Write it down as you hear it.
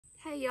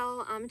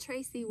y'all, I'm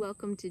Tracy.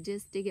 Welcome to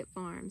Just Dig It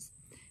Farms.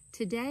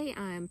 Today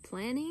I'm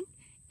planning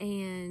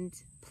and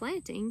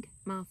planting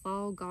my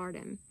fall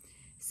garden.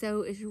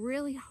 So it's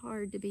really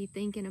hard to be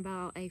thinking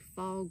about a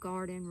fall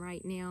garden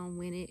right now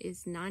when it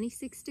is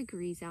 96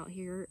 degrees out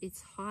here.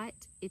 It's hot,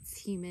 it's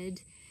humid.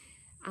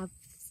 I've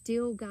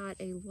still got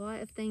a lot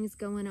of things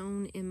going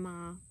on in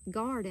my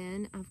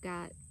garden. I've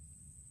got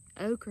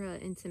okra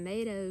and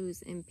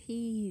tomatoes and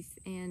peas,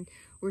 and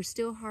we're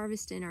still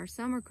harvesting our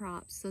summer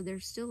crops, so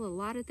there's still a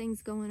lot of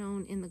things going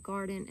on in the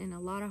garden and a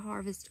lot of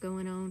harvest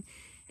going on,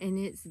 and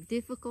it's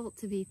difficult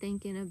to be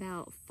thinking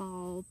about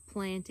fall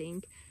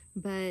planting.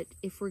 But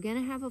if we're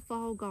gonna have a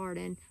fall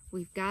garden,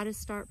 we've got to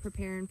start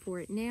preparing for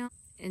it now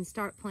and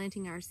start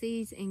planting our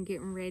seeds and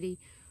getting ready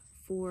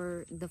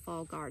for the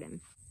fall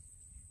garden.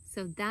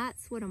 So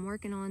that's what I'm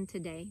working on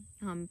today.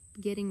 I'm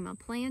getting my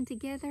plan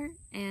together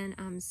and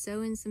I'm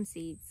sowing some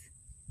seeds.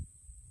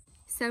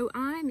 So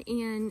I'm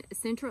in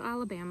Central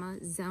Alabama,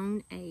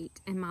 Zone 8,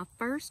 and my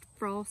first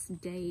frost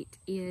date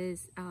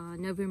is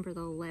November the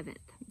 11th.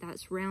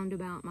 That's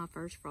roundabout my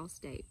first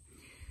frost date.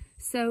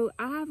 So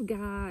I've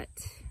got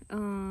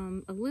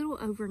a little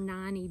over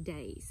 90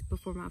 days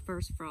before my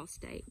first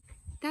frost date.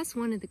 That's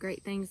one of the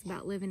great things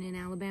about living in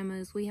Alabama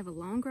is we have a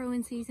long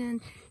growing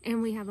season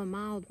and we have a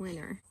mild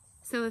winter.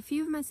 So a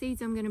few of my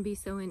seeds I'm going to be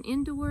sowing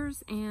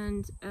indoors,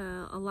 and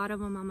a lot of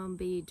them I'm going to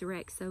be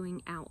direct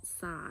sowing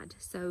outside.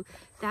 So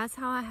that's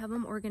how I have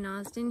them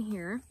organized in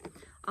here.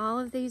 All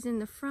of these in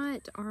the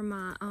front are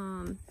my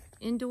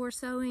indoor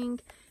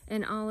sowing,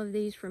 and all of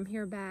these from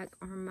here back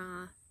are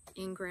my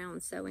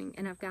in-ground sowing,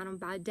 and I've got them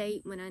by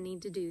date when I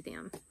need to do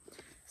them.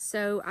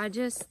 So I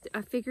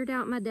figured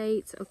out my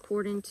dates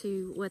according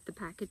to what the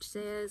package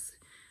says,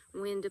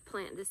 when to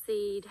plant the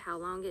seed, how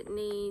long it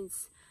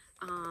needs,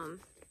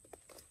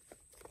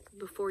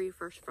 before your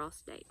first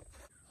frost date.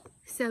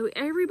 So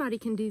everybody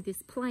can do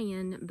this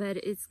plan, but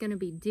it's going to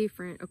be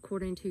different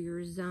according to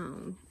your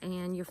zone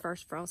and your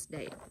first frost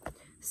date.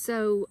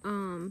 So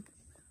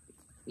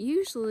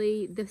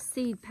usually the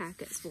seed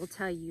packets will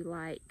tell you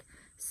like,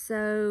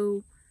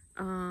 so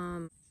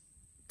 10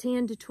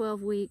 to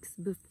 12 weeks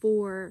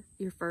before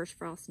your first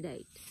frost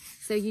date.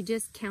 So you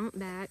just count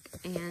back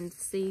and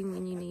see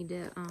when you need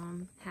to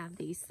have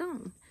these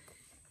sown.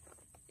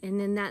 And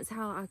then that's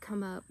how I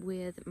come up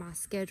with my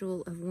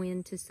schedule of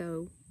when to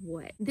sow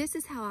what. This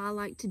is how I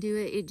like to do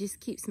it. It just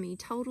keeps me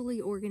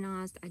totally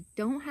organized. I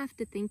don't have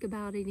to think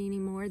about it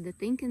anymore. The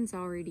thinking's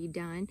already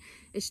done.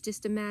 It's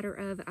just a matter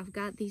of I've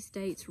got these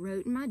dates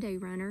wrote in my day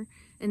runner,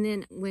 and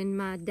then when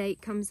my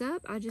date comes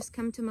up, I just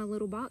come to my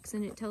little box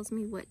and it tells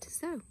me what to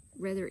sow,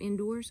 whether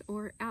indoors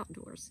or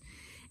outdoors.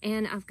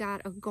 And I've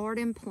got a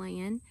garden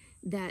plan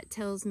that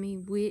tells me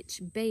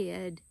which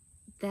bed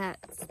that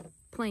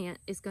plant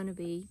is going to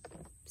be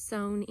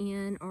sown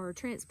in or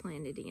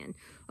transplanted in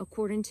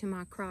according to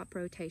my crop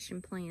rotation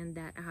plan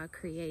that I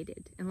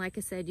created. And like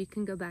I said, you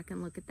can go back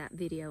and look at that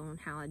video on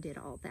how I did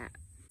all that.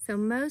 So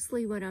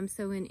mostly what I'm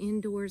sowing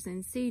indoors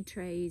in seed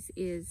trays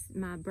is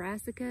my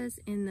brassicas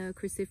and the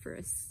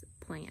cruciferous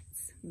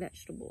plants,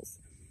 vegetables,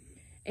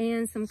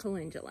 and some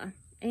calendula.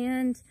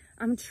 And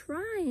I'm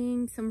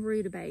trying some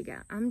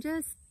rutabaga. I'm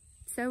just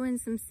sowing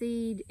some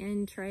seed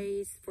in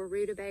trays for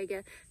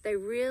rutabaga. They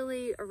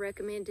really are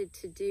recommended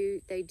to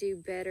do, they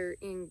do better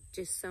in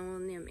just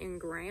sowing them in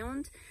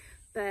ground,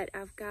 but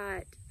I've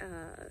got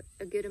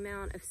a good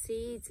amount of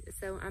seeds,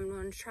 so I'm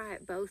going to try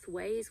it both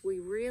ways. We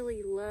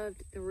really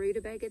loved the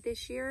rutabaga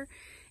this year,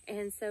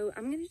 and so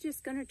I'm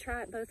just going to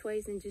try it both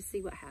ways and just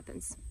see what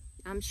happens.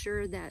 I'm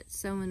sure that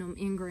sowing them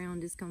in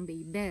ground is going to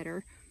be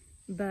better,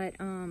 but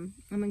I'm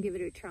going to give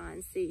it a try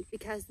and see,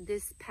 because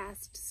this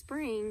past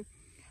spring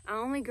I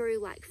only grew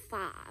like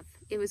 5.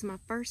 It was my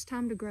first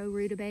time to grow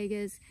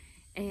rutabagas,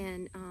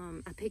 and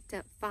I picked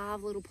up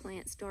 5 little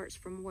plant starts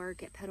from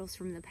work at Petals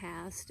from the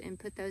Past and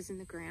put those in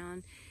the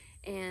ground,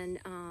 and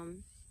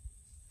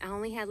I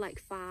only had like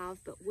 5,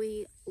 but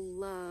we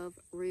love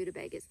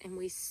rutabagas, and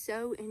we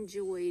so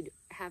enjoyed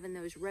having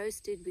those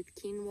roasted with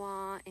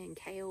quinoa and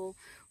kale.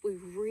 We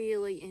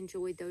really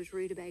enjoyed those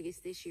rutabagas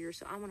this year,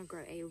 so I want to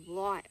grow a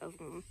lot of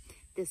them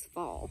this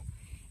fall.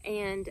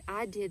 And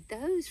I did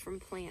those from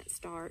plant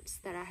starts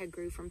that I had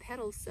grew from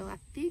Petals, so I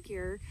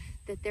figure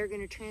that they're going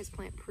to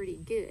transplant pretty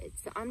good.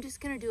 So I'm just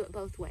going to do it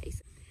both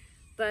ways.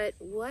 But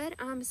what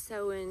I'm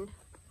sowing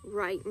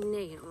right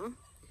now,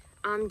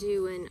 I'm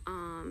doing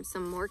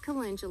some more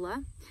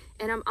calendula,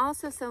 and I'm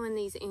also sowing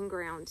these in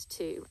ground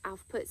too.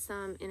 I've put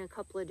some in a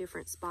couple of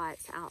different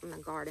spots out in the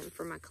garden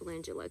for my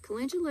calendula.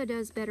 Calendula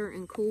does better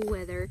in cool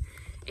weather,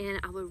 and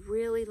I would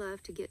really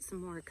love to get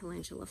some more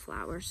calendula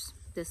flowers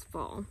this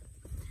fall.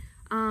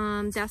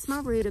 That's my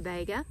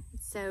rutabaga.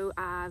 So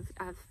I've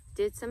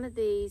did some of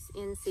these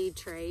in seed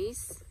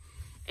trays,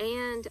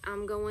 and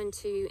I'm going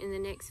to, in the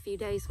next few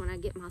days when I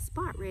get my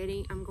spot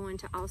ready, I'm going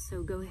to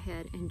also go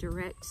ahead and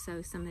direct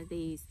sow some of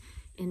these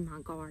in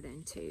my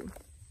garden too.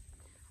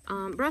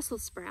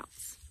 Brussels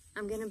sprouts.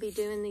 I'm going to be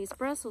doing these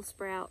Brussels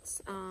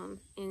sprouts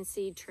in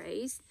seed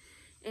trays,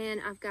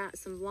 and I've got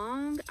some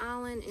Long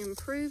Island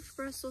improved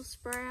Brussels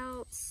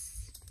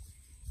sprouts,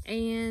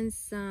 and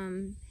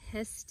some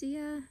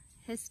Hestia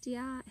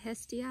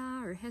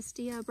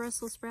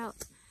Brussels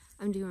sprouts.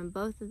 I'm doing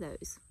both of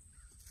those.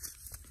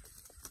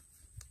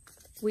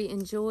 We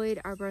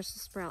enjoyed our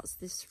Brussels sprouts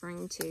this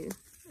spring too.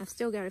 I've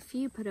still got a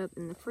few put up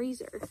in the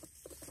freezer,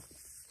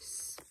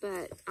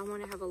 but I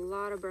want to have a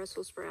lot of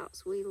Brussels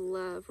sprouts. We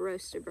love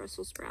roasted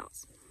Brussels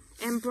sprouts.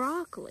 And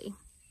broccoli.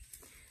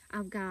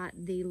 I've got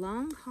the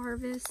Long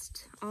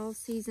Harvest All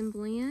Season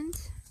Blend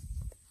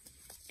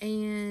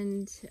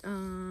and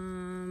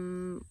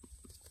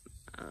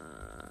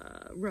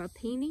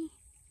rapini.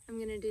 I'm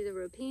going to do the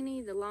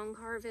rapini, the Long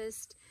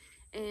Harvest,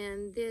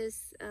 and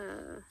this,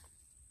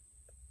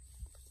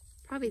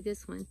 probably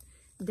this one,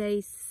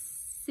 De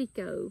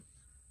Seco,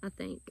 I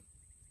think.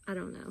 I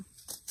don't know.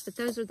 But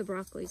those are the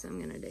broccolis I'm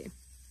going to do.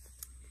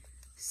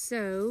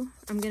 So,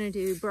 I'm going to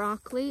do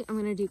broccoli. I'm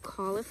going to do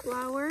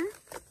cauliflower.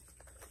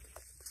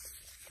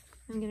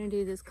 I'm going to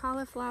do this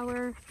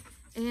cauliflower.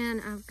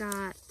 And I've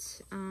got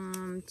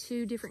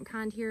two different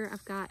kind here.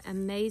 I've got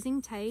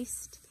Amazing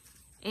Taste.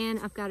 And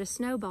I've got a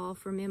Snowball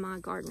from M.I.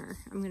 Gardener.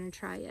 I'm going to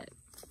try it.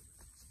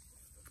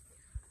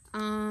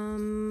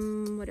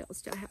 What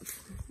else do I have?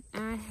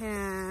 I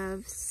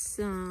have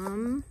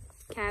some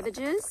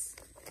cabbages.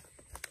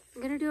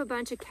 I'm going to do a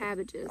bunch of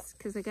cabbages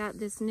because I got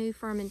this new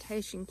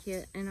fermentation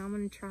kit and I'm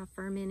going to try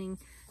fermenting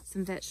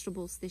some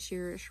vegetables this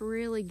year. It's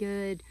really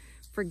good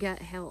for gut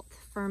health.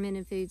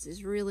 Fermented foods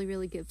is really,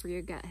 really good for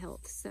your gut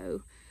health.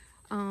 So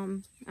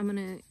I'm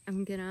gonna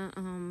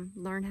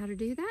learn how to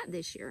do that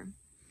this year.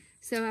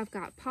 So I've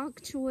got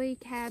pak choy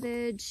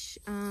cabbage.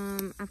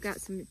 I've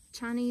got some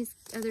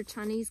other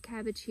Chinese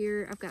cabbage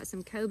here. I've got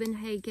some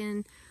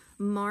Copenhagen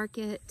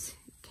market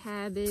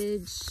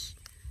cabbage.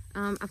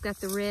 I've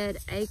got the red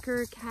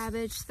acre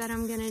cabbage that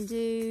I'm gonna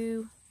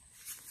do.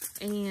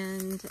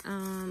 And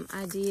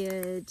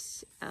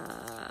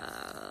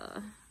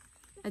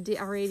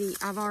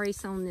I've already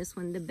sown this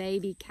one, the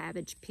baby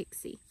cabbage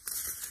pixie.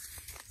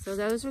 So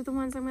those are the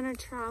ones I'm gonna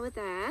try with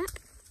that.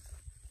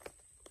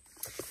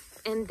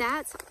 And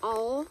that's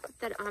all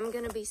that I'm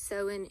gonna be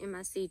sowing in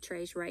my seed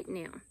trays right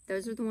now.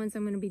 Those are the ones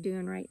I'm gonna be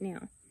doing right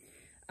now.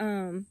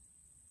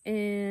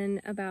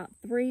 In about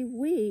 3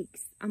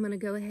 weeks, I'm gonna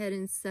go ahead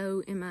and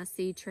sow in my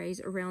seed trays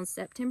around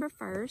September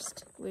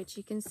 1st, which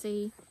you can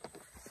see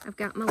I've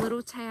got my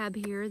little tab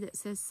here that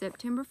says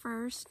September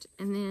 1st,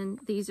 and then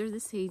these are the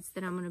seeds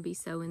that I'm going to be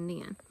sowing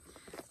then.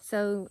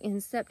 So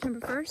in September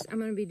 1st, I'm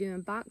going to be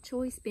doing bok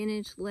choy,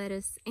 spinach,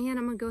 lettuce, and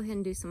I'm going to go ahead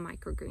and do some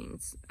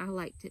microgreens.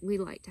 We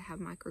like to have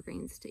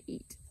microgreens to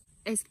eat.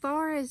 As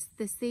far as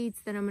the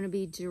seeds that I'm going to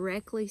be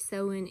directly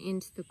sowing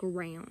into the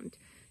ground,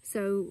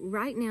 so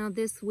right now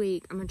this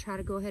week, I'm going to try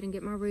to go ahead and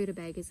get my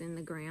rutabagas in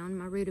the ground,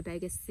 my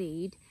rutabaga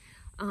seed.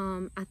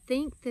 I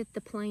think that the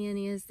plan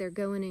is they're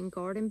going in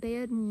garden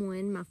bed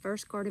 1, my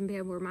first garden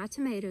bed where my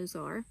tomatoes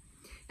are.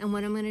 And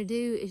what I'm going to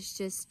do is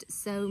just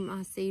sow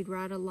my seed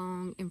right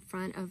along in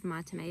front of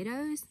my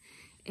tomatoes.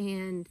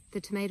 And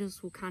the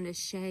tomatoes will kind of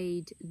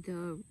shade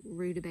the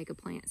rutabaga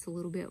plants a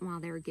little bit while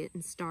they're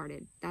getting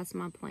started. That's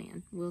my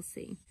plan. We'll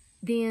see.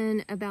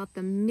 Then about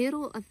the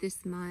middle of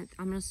this month,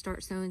 I'm going to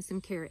start sowing some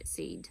carrot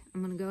seed.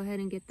 I'm going to go ahead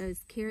and get those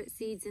carrot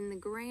seeds in the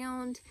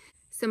ground.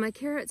 So my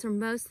carrots are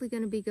mostly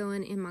going to be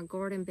going in my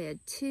garden bed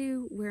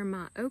too, where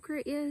my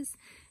okra is.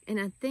 And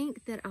I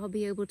think that I'll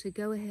be able to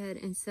go ahead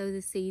and sow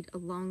the seed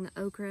along the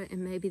okra,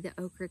 and maybe the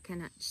okra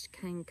can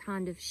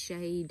kind of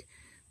shade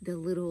the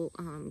little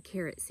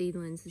carrot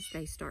seedlings as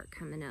they start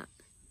coming up.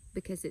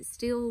 Because it's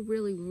still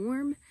really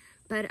warm,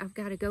 but I've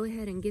got to go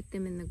ahead and get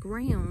them in the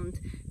ground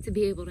to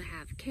be able to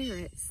have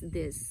carrots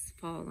this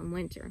fall and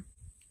winter.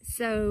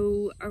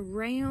 So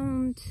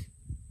around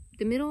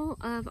the middle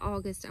of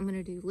August, I'm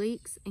going to do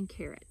leeks and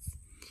carrots.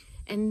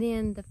 And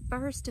then the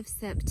 1st of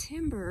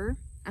September,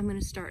 I'm going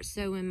to start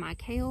sowing my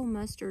kale,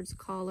 mustards,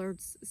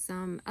 collards,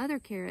 some other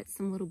carrots,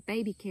 some little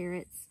baby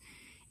carrots,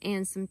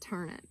 and some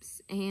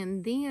turnips.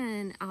 And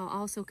then I'll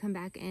also come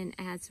back and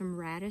add some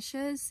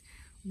radishes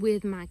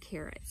with my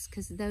carrots,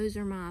 because those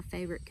are my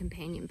favorite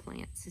companion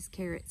plants, is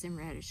carrots and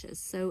radishes.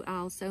 So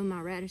I'll sow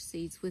my radish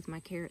seeds with my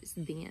carrots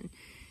then.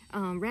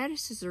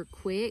 Radishes are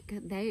quick.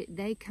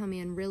 They come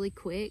in really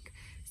quick.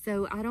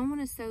 So I don't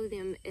want to sow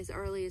them as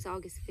early as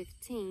August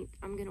 15th.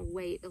 I'm going to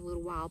wait a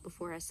little while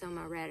before I sow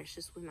my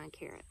radishes with my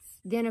carrots.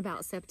 Then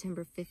about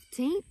September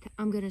 15th,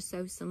 I'm going to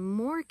sow some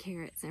more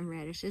carrots and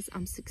radishes.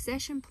 I'm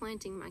succession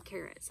planting my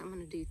carrots. I'm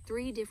going to do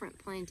 3 different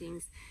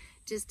plantings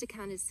just to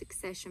kind of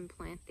succession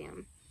plant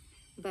them.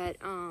 But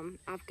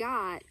I've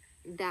got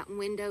that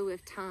window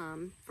of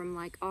time from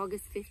like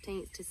August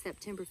 15th to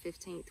September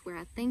 15th where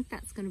I think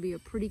that's going to be a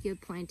pretty good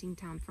planting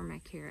time for my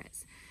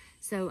carrots.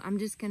 So I'm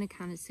just going to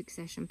kind of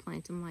succession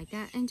plant them like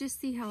that and just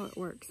see how it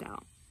works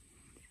out.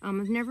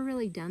 I've never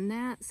really done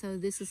that, so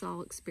this is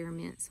all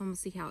experiment, so I'm going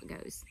to see how it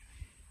goes.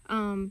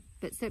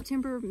 But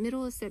September,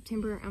 middle of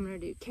September, I'm going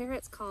to do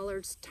carrots,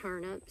 collards,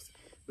 turnips,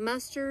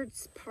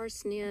 mustards,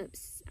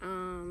 parsnips,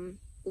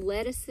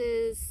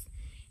 lettuces,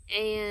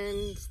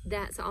 and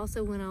that's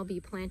also when I'll be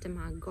planting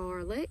my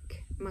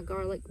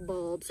garlic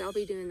bulbs. I'll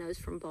be doing those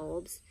from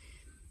bulbs.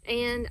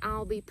 And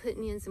I'll be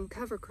putting in some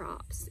cover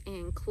crops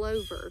and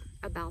clover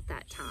about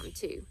that time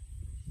too.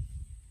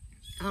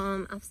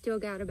 I've still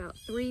got about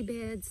 3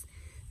 beds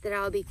that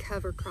I'll be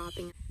cover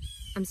cropping.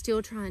 I'm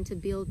still trying to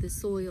build the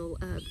soil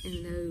up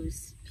in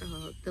those,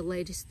 the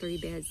latest 3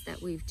 beds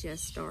that we've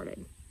just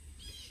started.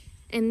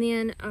 And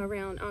then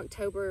around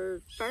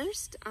October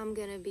 1st, I'm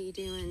gonna be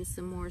doing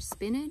some more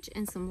spinach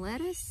and some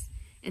lettuce.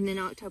 And then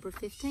October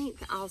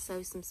 15th,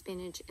 also some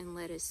spinach and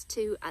lettuce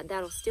too.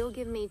 That'll still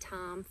give me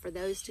time for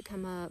those to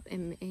come up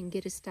and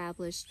get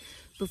established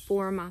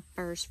before my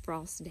first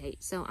frost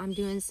date. So I'm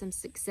doing some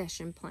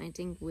succession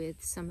planting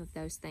with some of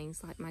those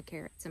things like my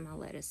carrots and my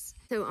lettuce.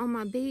 So on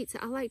my beets,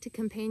 I like to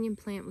companion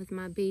plant with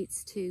my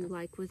beets too,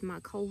 like with my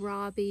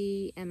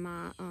kohlrabi and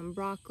my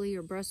broccoli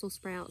or Brussels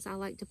sprouts. I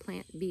like to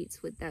plant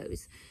beets with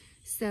those.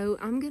 So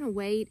I'm gonna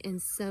wait and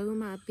sow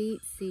my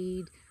beet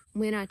seed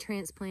when I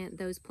transplant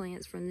those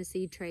plants from the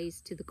seed trays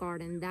to the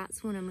garden.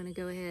 That's when I'm going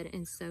to go ahead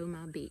and sow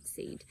my beet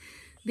seed.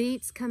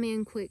 Beets come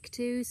in quick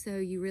too, so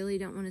you really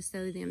don't want to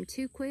sow them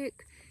too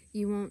quick.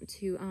 You want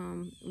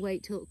to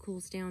wait till it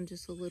cools down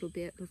just a little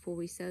bit before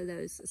we sow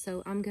those.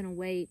 So I'm going to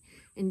wait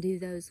and do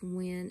those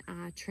when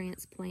I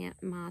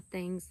transplant my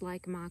things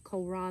like my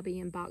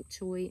kohlrabi and bok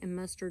choy and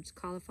mustards,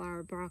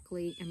 cauliflower,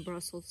 broccoli, and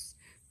Brussels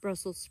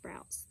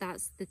sprouts.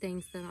 That's the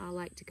things that I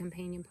like to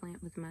companion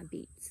plant with my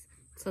beets.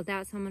 So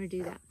that's how I'm going to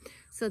do that.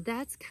 So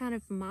that's kind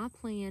of my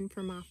plan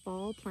for my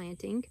fall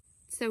planting.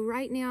 So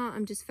right now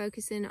I'm just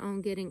focusing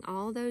on getting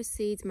all those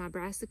seeds, my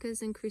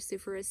brassicas and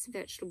cruciferous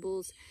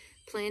vegetables,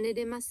 planted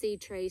in my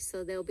seed trays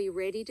so they'll be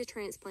ready to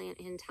transplant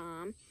in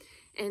time.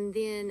 And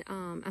then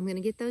I'm going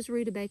to get those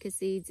rutabaga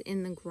seeds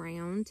in the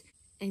ground.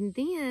 And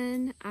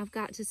then I've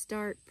got to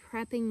start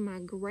prepping my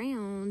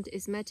ground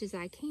as much as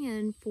I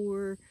can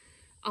for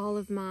all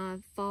of my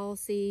fall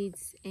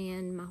seeds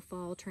and my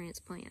fall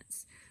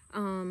transplants.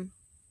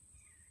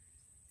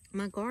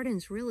 My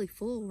garden's really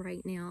full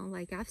right now.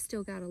 Like, I've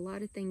still got a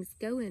lot of things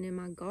going in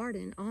my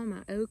garden. All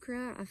my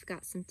okra, I've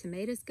got some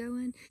tomatoes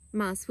going.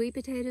 My sweet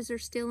potatoes are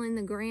still in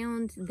the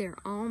ground. They're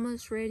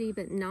almost ready,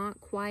 but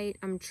not quite.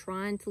 I'm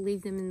trying to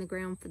leave them in the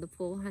ground for the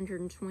full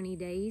 120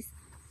 days.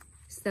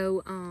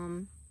 So,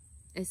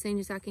 as soon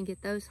as I can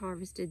get those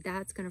harvested,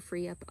 that's gonna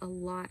free up a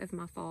lot of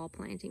my fall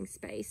planting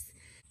space.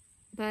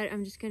 But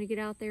I'm just gonna get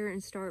out there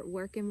and start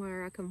working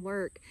where I can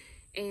work.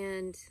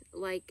 And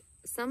like,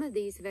 some of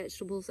these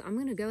vegetables, I'm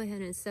going to go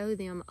ahead and sow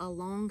them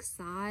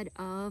alongside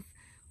of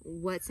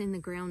what's in the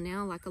ground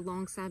now, like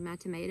alongside my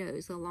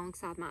tomatoes,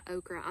 alongside my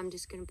okra. I'm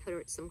just going to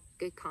put some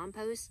good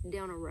compost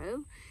down a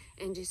row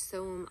and just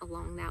sow them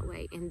along that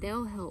way. And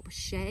they'll help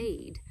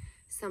shade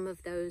some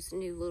of those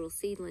new little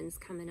seedlings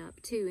coming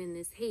up too in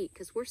this heat,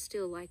 because we're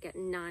still like at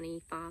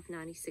 95,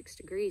 96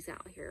 degrees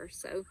out here.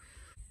 So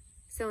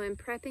in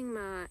prepping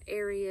my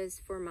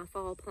areas for my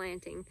fall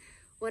planting,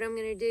 what I'm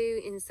going to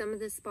do in some of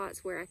the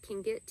spots where I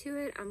can get to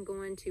it, I'm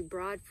going to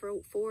broad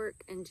fork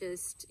and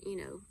just, you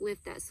know,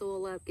 lift that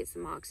soil up, get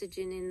some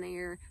oxygen in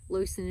there,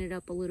 loosen it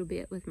up a little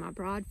bit with my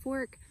broad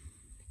fork,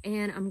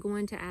 and I'm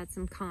going to add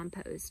some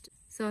compost.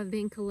 So I've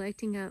been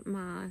collecting up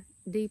my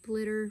deep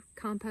litter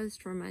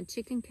compost from my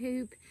chicken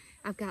coop.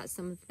 I've got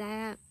some of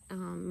that.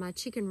 My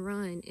chicken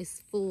run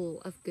is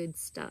full of good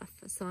stuff,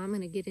 so I'm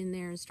going to get in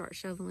there and start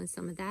shoveling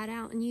some of that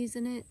out and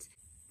using it.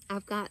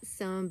 I've got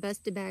some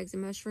busted bags of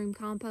mushroom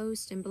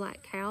compost and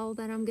black cow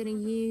that I'm going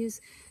to use.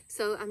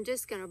 So I'm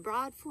just going to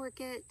broad fork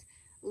it,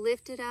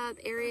 lift it up,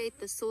 aerate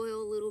the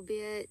soil a little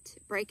bit,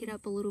 break it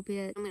up a little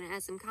bit. I'm going to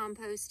add some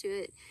compost to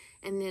it,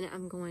 and then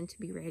I'm going to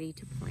be ready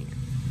to plant.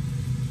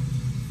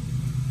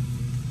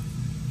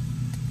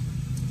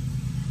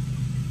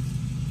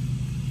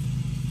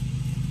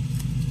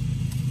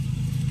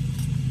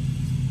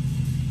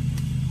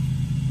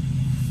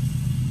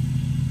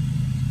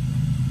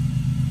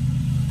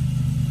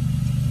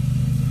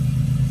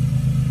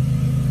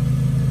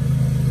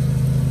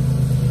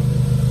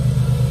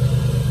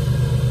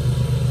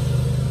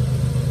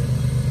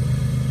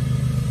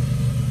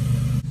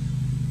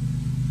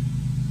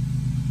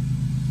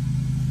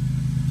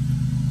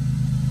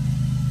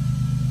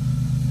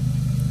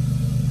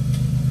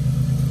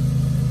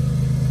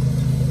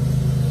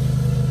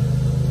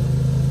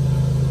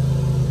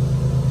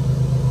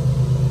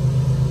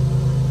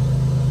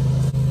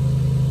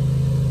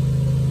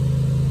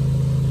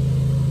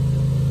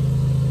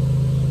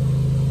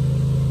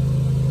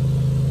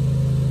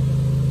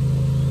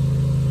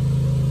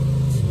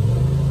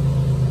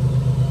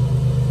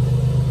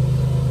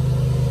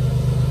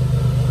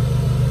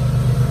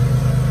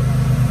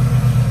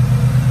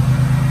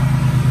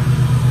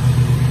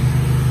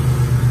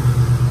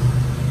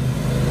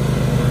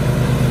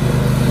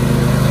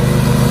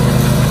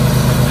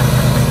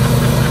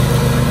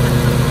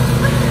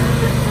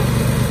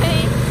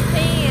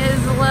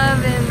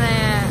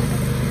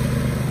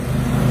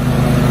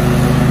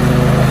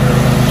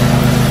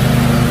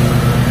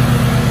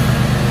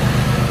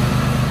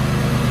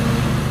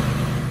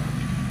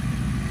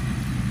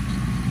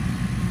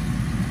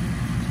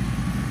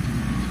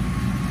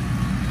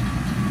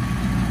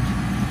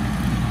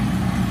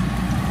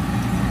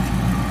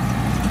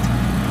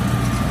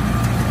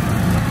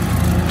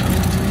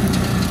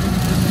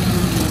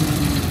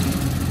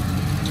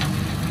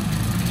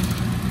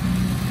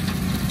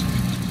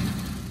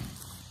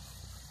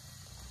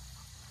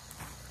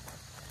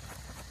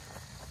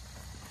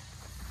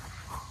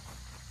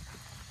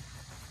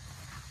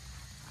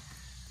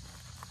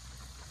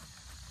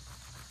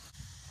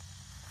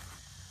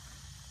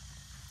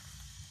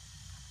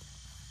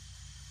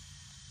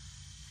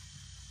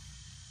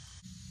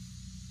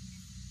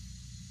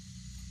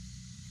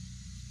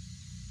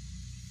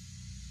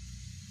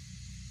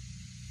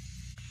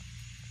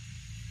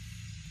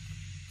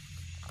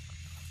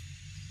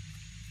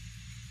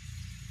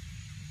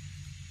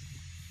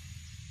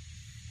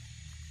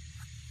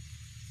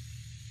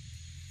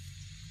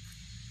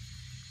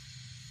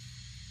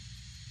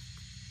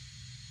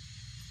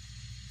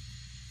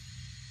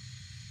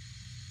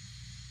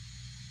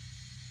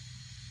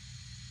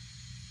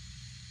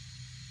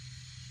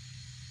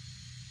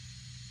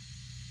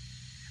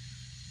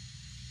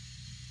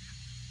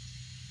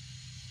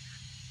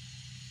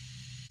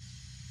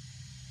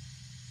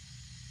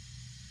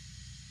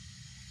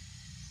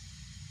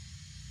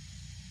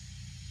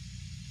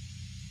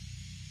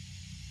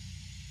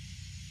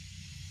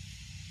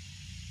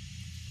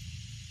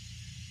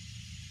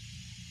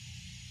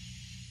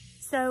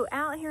 So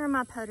out here in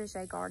my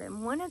potager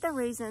garden, one of the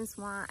reasons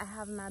why I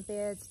have my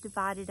beds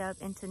divided up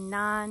into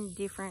 9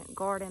 different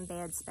garden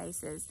bed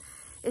spaces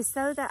is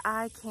so that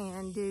I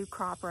can do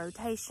crop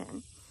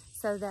rotation.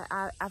 So that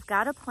I've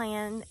got a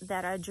plan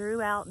that I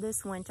drew out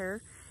this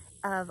winter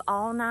of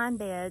all 9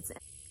 beds,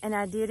 and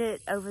I did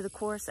it over the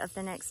course of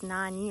the next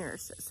 9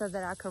 years so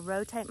that I could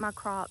rotate my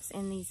crops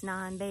in these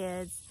 9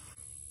 beds.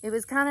 It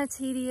was kind of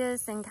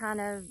tedious and kind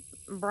of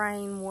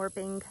brain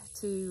warping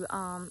to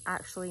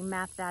actually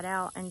map that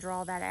out and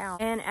draw that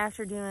out. And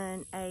after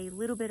doing a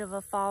little bit of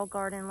a fall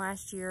garden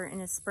last year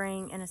and a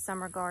spring and a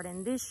summer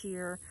garden this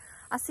year,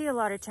 I see a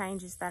lot of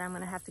changes that I'm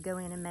going to have to go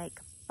in and make.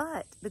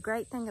 But the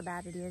great thing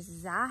about it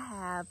is I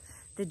have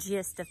the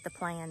gist of the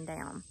plan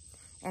down,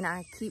 and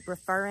I keep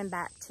referring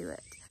back to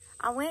it.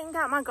 I went and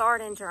got my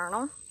garden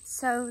journal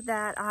so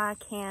that I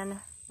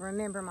can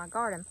remember my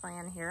garden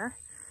plan here.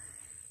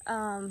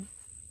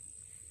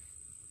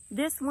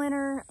 This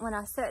winter, when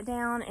I sat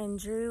down and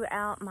drew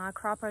out my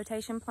crop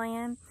rotation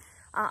plan,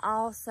 I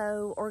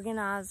also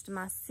organized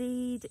my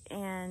seed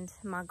and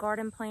my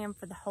garden plan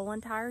for the whole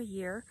entire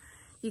year.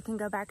 You can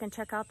go back and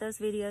check out those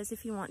videos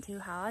if you want to,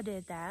 how I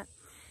did that.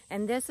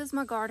 And this is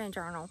my garden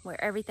journal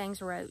where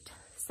everything's wrote.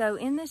 So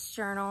in this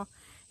journal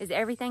is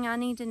everything I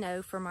need to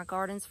know for my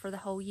gardens for the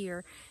whole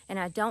year. And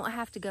I don't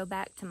have to go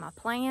back to my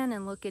plan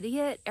and look at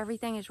it.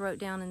 Everything is wrote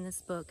down in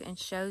this book and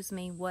shows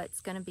me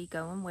what's going to be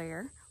going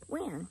where,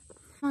 when.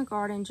 My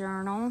garden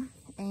journal,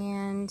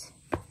 and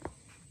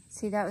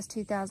see, that was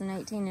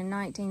 2018 and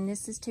 19.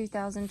 This is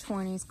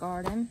 2020's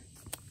garden.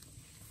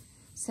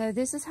 So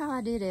this is how I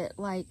did it.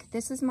 Like,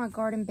 this is my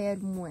garden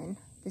bed 1.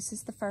 This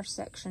is the first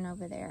section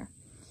over there.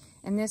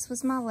 And this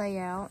was my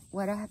layout,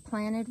 what I had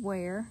planted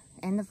where,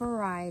 and the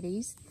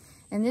varieties.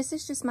 And this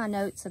is just my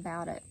notes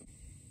about it.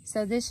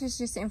 So this is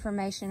just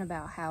information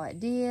about how it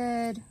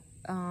did,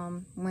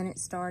 when it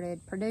started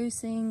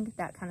producing,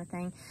 that kind of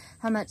thing,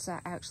 how much I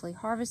actually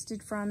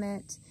harvested from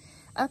it.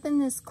 Up in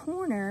this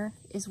corner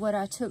is what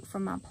I took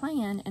from my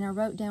plan, and I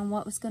wrote down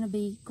what was going to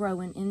be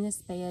growing in this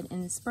bed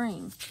in the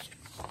spring.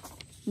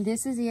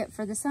 This is it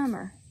for the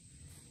summer.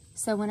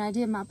 So when I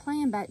did my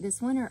plan back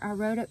this winter, I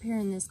wrote up here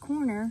in this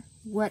corner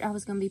what I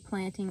was going to be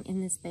planting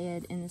in this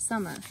bed in the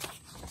summer.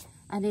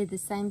 I did the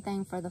same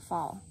thing for the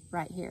fall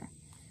right here.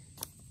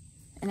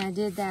 And I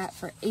did that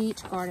for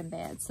each garden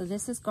bed. So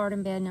this is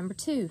garden bed number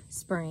 2,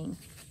 spring,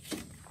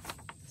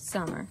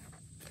 summer,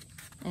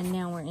 and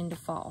now we're into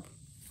fall.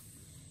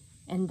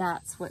 And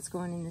that's what's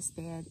going in this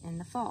bed in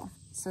the fall.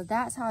 So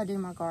that's how I do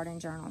my garden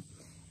journal.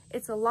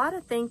 It's a lot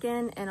of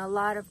thinking and a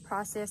lot of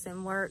process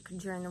and work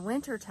during the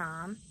winter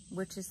time,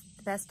 which is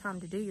the best time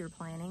to do your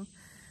planning.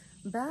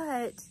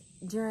 But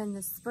during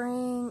the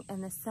spring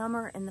and the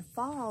summer and the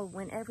fall,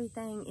 when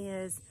everything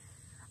is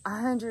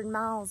 100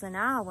 miles an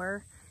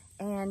hour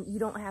and you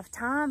don't have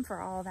time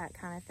for all that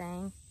kind of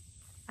thing,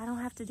 I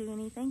don't have to do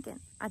any thinking.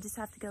 I just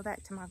have to go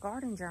back to my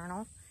garden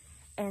journal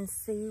and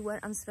see what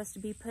I'm supposed to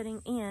be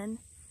putting in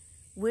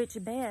which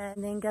bed,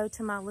 and then go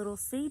to my little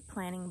seed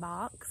planting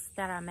box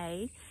that I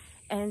made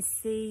and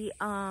see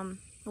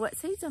what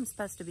seeds I'm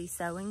supposed to be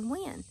sowing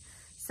when.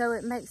 So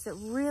it makes it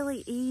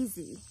really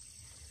easy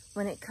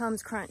when it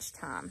comes crunch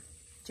time.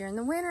 During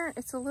the winter,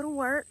 it's a little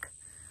work,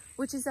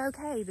 which is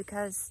okay,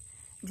 because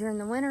during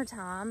the winter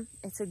time,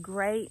 it's a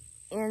great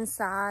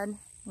inside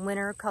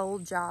winter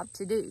cold job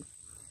to do.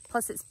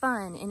 Plus it's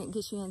fun, and it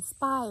gets you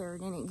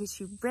inspired, and it gets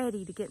you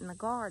ready to get in the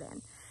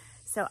garden.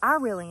 So I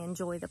really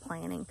enjoy the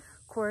planning.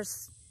 Of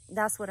course,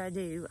 that's what I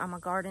do. I'm a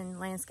garden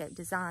landscape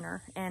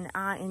designer, and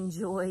I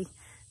enjoy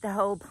the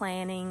whole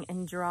planning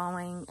and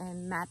drawing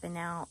and mapping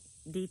out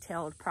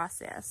detailed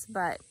process.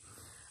 But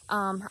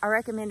I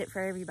recommend it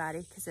for everybody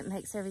because it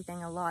makes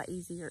everything a lot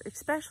easier,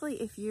 especially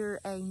if you're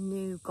a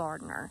new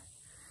gardener.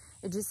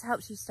 It just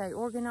helps you stay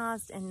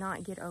organized and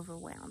not get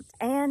overwhelmed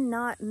and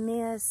not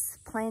miss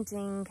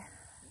planting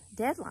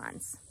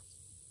deadlines.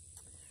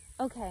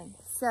 Okay,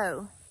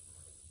 so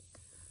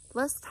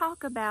let's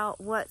talk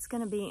about what's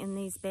going to be in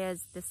these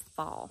beds this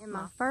fall. In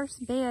my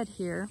first bed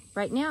here,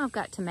 right now I've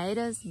got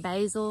tomatoes,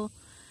 basil.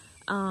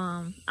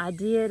 I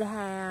did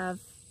have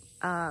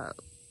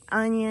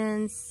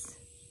onions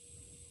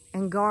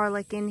and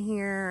garlic in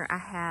here. I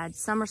had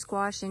summer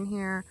squash in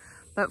here.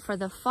 But for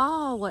the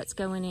fall, what's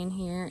going in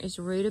here is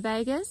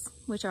rutabagas,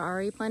 which I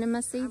already planted my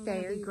seed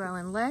there.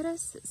 Growing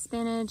lettuce,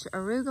 spinach,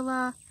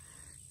 arugula,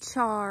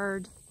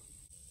 chard,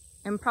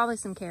 and probably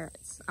some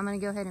carrots. I'm going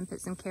to go ahead and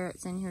put some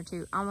carrots in here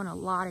too. I want a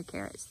lot of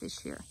carrots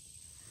this year.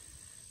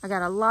 I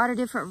got a lot of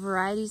different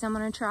varieties I'm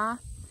going to try.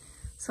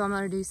 So I'm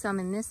going to do some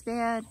in this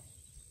bed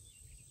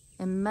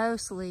and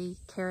mostly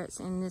carrots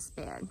in this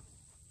bed.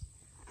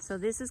 So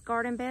this is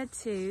garden bed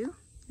 2,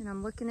 and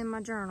I'm looking in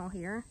my journal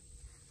here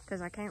because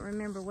I can't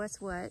remember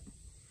what's what.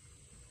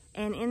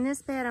 And in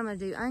this bed, I'm going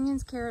to do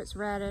onions, carrots,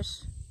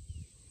 radish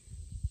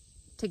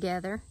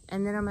together.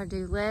 And then I'm going to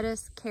do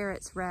lettuce,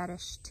 carrots,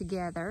 radish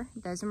together.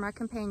 Those are my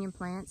companion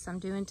plants. I'm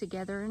doing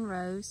together in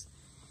rows.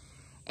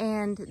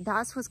 And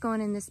that's what's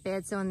going in this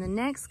bed. So in the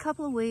next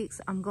couple of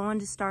weeks, I'm going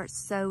to start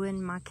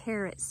sowing my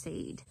carrot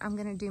seed. I'm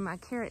gonna do my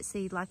carrot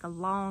seed like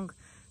along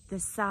the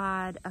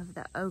side of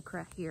the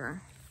okra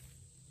here.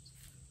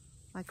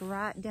 Like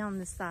right down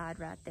the side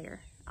right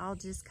there. I'll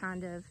just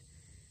kind of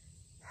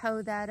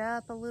hoe that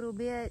up a little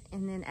bit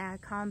and then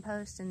add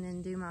compost and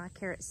then do my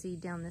carrot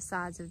seed down the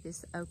sides of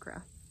this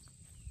okra.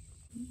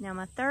 Now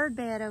my third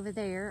bed over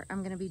there,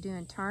 I'm gonna be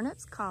doing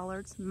turnips,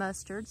 collards,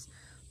 mustards,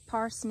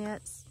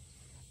 parsnips,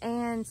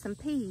 and some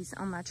peas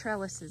on my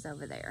trellises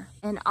over there.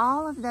 And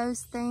all of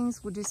those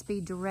things will just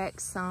be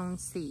direct sown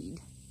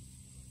seed.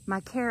 My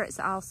carrots,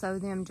 I'll sow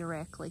them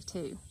directly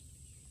too.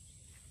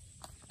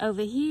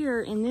 Over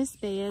here in this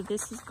bed,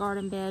 this is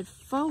garden bed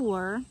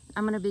 4.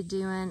 I'm gonna be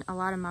doing a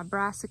lot of my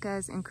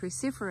brassicas and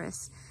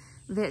cruciferous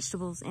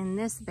vegetables in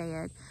this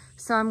bed.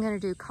 So I'm gonna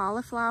do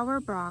cauliflower,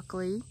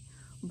 broccoli,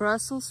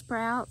 Brussels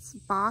sprouts,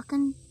 bok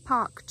and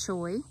pak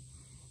choy,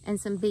 and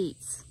some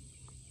beets.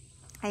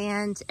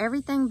 And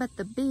everything but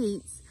the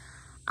beets,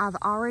 I've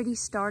already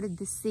started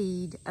the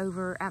seed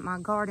over at my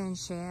garden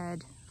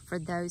shed for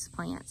those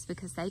plants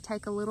because they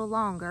take a little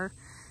longer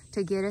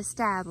to get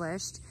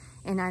established.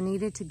 And I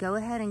needed to go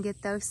ahead and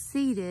get those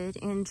seeded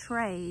in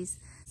trays.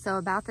 So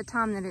about the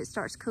time that it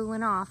starts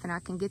cooling off and I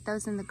can get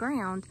those in the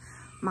ground,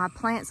 my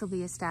plants will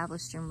be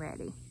established and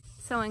ready.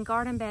 So in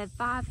garden bed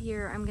 5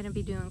 here, I'm gonna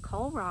be doing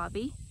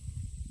kohlrabi,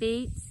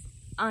 beets,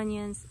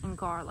 onions, and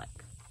garlic.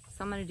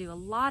 So I'm gonna do a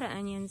lot of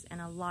onions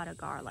and a lot of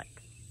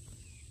garlic.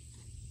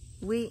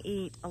 We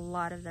eat a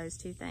lot of those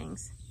two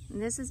things. And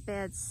this is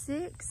bed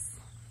 6,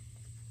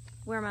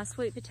 where my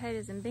sweet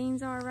potatoes and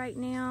beans are right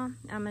now.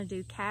 I'm gonna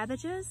do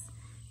cabbages,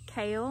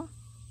 kale.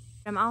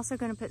 I'm also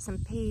going to put some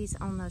peas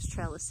on those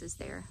trellises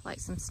there, like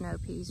some snow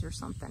peas or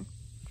something.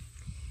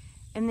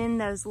 And then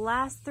those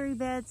last 3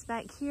 beds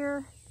back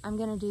here, I'm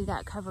going to do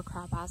that cover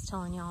crop I was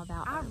telling y'all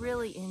about. I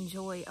really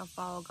enjoy a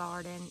fall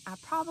garden. I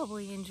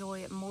probably enjoy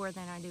it more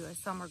than I do a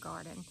summer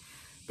garden.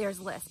 There's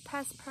less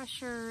pest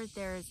pressure,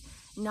 there's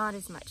not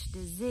as much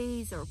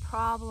disease or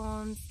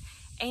problems,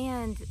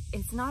 and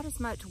it's not as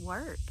much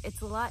work.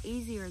 It's a lot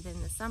easier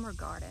than the summer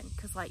garden,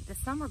 because like the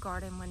summer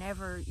garden,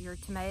 whenever your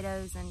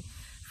tomatoes and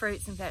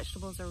fruits and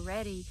vegetables are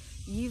ready,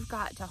 you've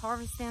got to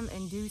harvest them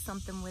and do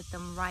something with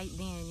them right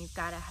then. You've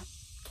got to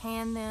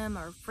can them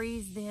or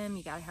freeze them.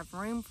 You got to have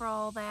room for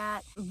all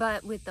that.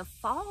 But with the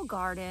fall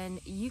garden,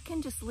 you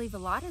can just leave a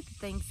lot of the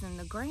things in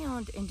the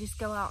ground and just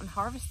go out and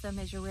harvest them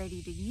as you're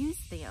ready to use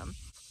them.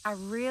 I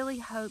really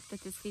hope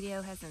that this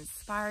video has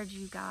inspired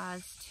you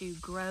guys to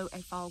grow a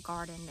fall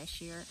garden this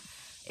year,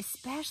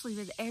 especially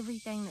with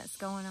everything that's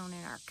going on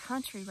in our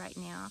country right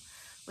now,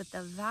 with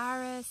the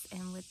virus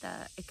and with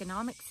the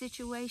economic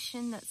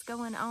situation that's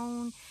going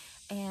on,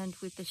 and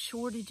with the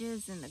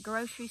shortages in the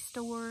grocery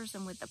stores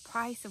and with the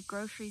price of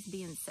groceries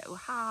being so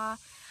high.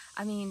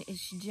 I mean,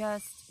 it's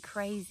just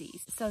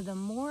crazy. So the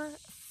more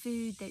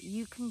food that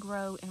you can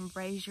grow and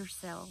raise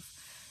yourself,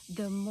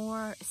 the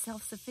more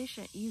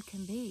self-sufficient you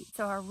can be.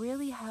 So I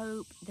really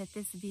hope that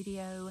this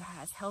video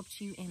has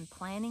helped you in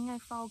planning a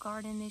fall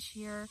garden this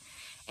year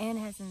and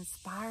has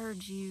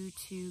inspired you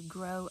to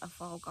grow a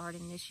fall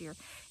garden this year.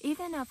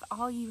 Even if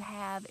all you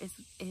have is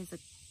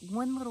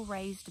one little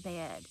raised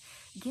bed,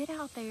 get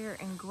out there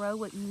and grow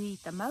what you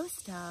eat the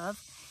most of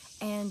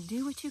and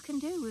do what you can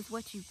do with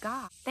what you've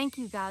got. Thank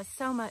you guys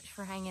so much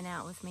for hanging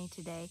out with me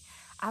today.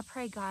 I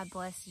pray God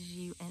blesses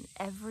you in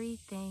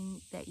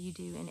everything that you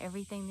do and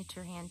everything that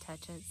your hand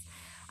touches.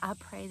 I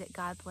pray that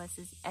God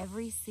blesses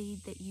every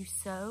seed that you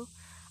sow.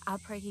 I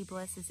pray He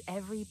blesses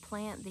every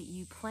plant that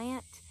you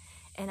plant.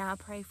 And I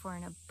pray for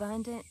an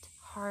abundant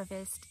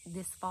harvest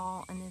this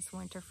fall and this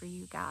winter for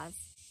you guys.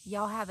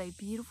 Y'all have a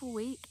beautiful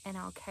week, and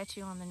I'll catch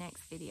you on the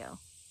next video.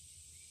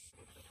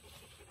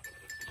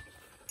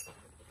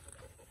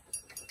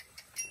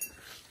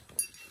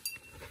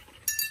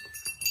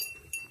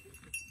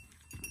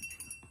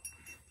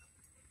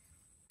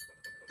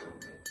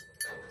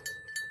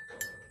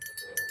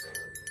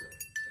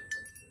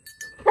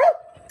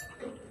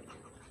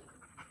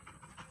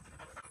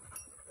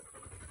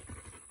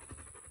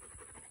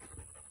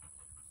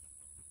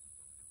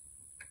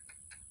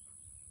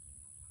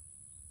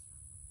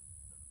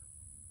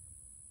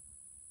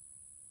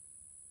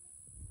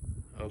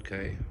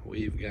 Okay,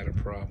 we've got a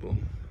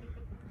problem.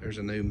 There's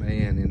a new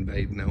man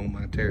invading on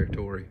my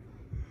territory.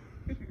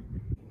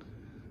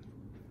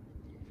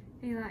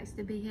 He likes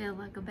to be held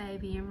like a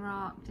baby and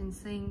rocked and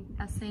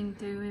I sing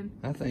to him.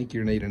 I think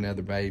you need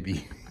another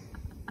baby.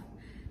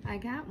 I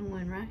got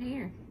one right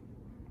here.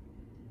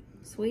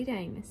 Sweet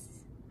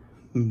Amos.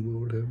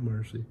 Lord have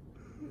mercy.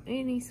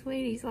 Ain't he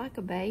sweet? He's like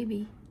a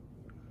baby.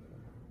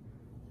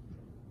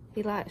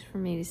 He likes for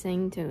me to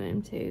sing to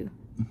him too.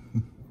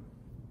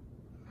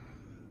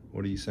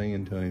 What are you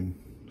singing to him?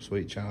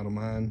 Sweet child of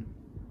mine?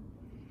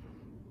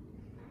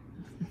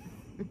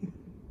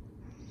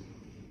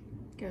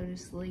 Go to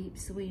sleep,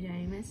 sweet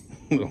Amos.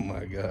 Oh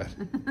my God.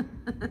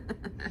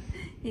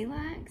 He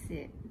likes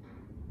it.